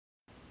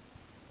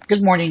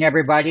Good morning,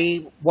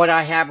 everybody. What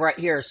I have right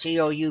here is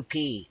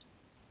COUP,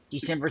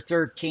 December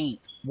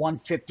 13th,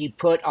 150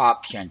 put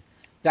option.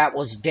 That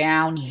was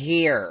down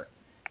here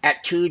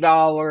at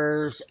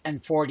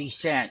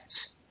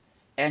 $2.40,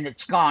 and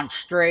it's gone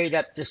straight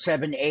up to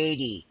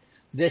 780.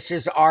 This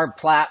is our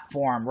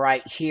platform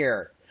right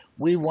here.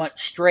 We went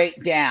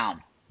straight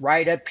down,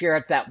 right up here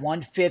at that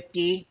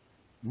 150,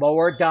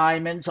 lower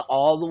diamonds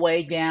all the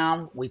way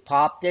down. We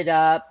popped it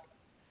up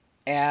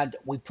and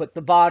we put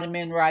the bottom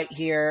in right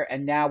here,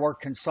 and now we're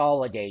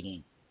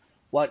consolidating.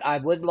 What I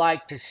would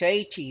like to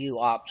say to you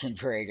option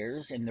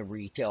traders in the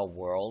retail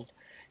world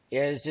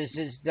is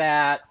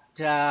that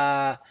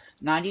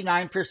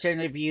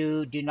 99% of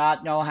you do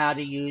not know how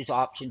to use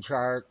option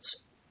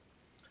charts.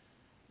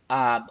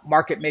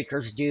 Market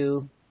makers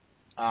do.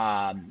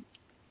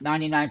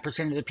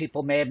 99% of the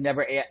people may have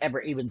never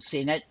ever even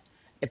seen it.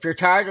 If you're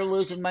tired of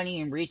losing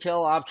money in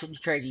retail options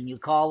trading, you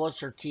call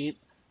us or keep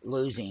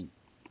losing.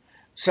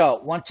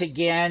 So once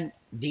again,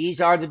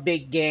 these are the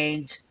big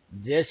gains.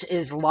 This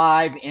is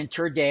live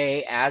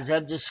intraday as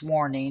of this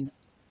morning.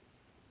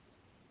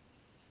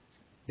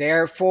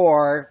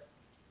 Therefore,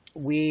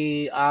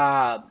 we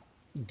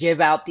give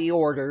out the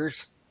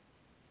orders.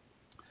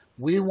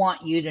 We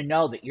want you to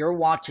know that you're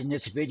watching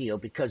this video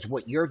because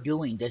what you're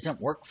doing doesn't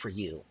work for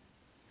you.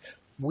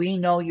 We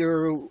know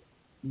you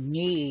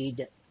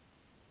need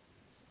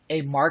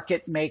a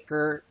market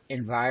maker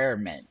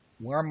environment.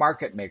 We're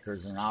market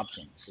makers and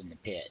options in the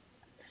pit.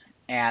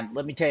 And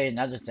let me tell you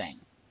another thing.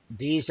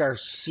 These are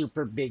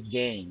super big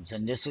gains,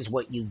 and this is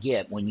what you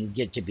get when you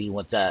get to be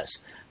with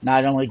us.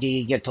 Not only do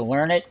you get to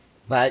learn it,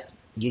 but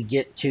you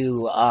get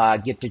to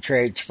get the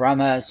trades from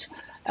us,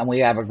 and we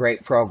have a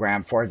great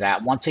program for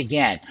that. Once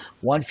again,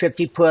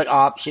 150 put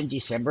option,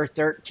 December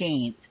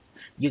 13th.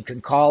 You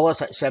can call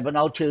us at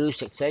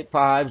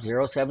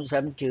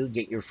 702-685-0772.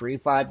 Get your free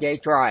 5-day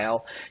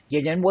trial.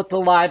 Get in with the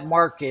live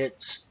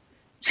markets.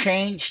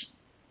 Change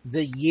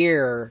the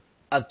year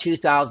of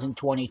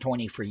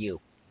 2020 for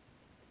you.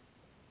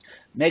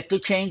 Make the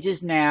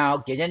changes now.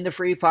 Get in the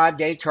free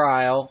 5-day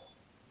trial.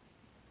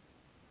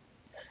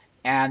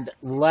 And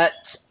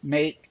let's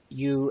make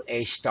you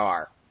a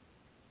star.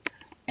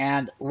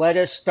 And let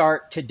us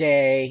start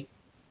today.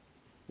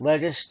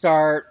 Let us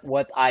start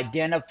with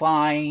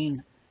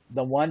identifying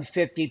the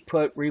 150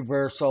 put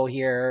reversal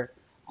here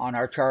on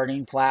our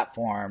charting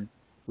platform.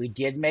 We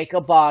did make a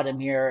bottom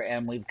here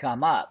and we've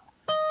come up.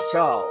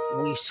 So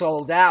we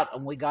sold out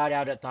and we got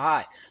out at the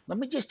high. Let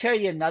me just tell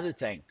you another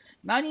thing.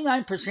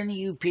 99% of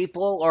you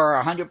people or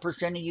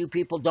 100% of you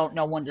people don't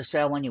know when to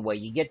sell anyway.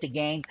 You get the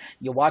gain,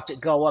 you watch it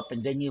go up,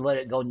 and then you let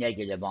it go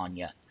negative on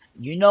you.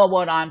 You know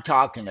what I'm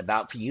talking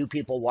about for you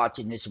people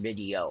watching this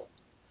video.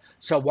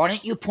 So why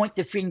don't you point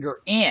the finger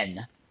in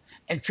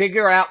and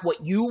figure out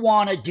what you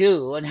want to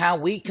do and how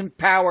we can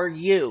power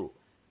you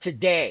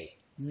today,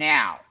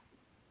 now.